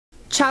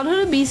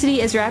Childhood obesity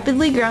is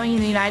rapidly growing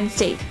in the United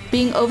States.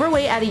 Being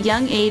overweight at a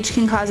young age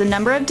can cause a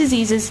number of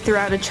diseases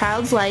throughout a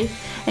child's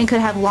life and could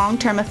have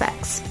long-term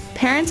effects.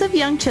 Parents of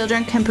young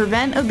children can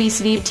prevent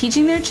obesity by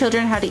teaching their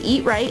children how to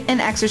eat right and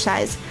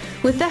exercise.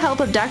 With the help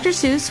of Dr.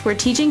 Seuss, we're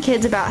teaching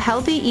kids about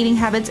healthy eating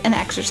habits and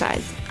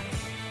exercise.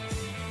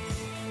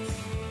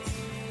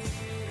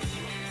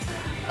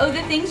 Oh,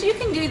 the things you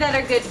can do that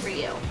are good for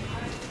you.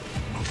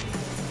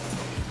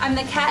 I'm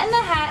the Cat in the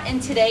Hat,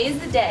 and today is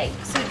the day.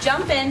 So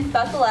jump in,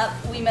 buckle up,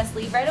 we must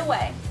leave right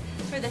away.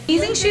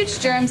 Sneezing shoots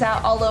germs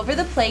out all over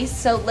the place,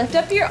 so lift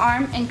up your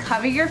arm and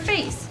cover your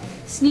face.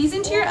 Sneeze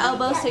into your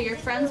elbow so your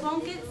friends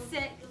won't get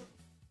sick.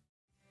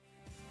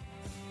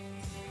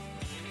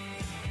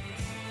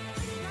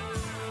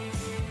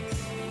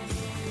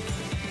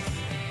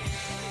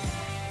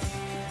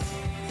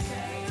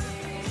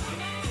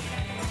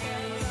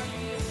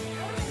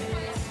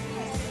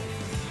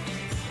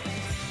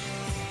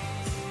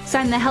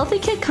 Sign the Healthy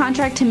Kid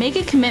contract to make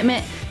a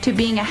commitment to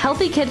being a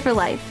healthy kid for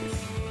life.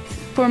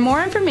 For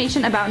more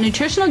information about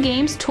nutritional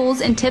games,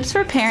 tools, and tips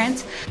for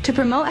parents to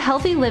promote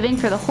healthy living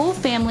for the whole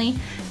family,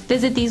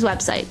 visit these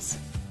websites.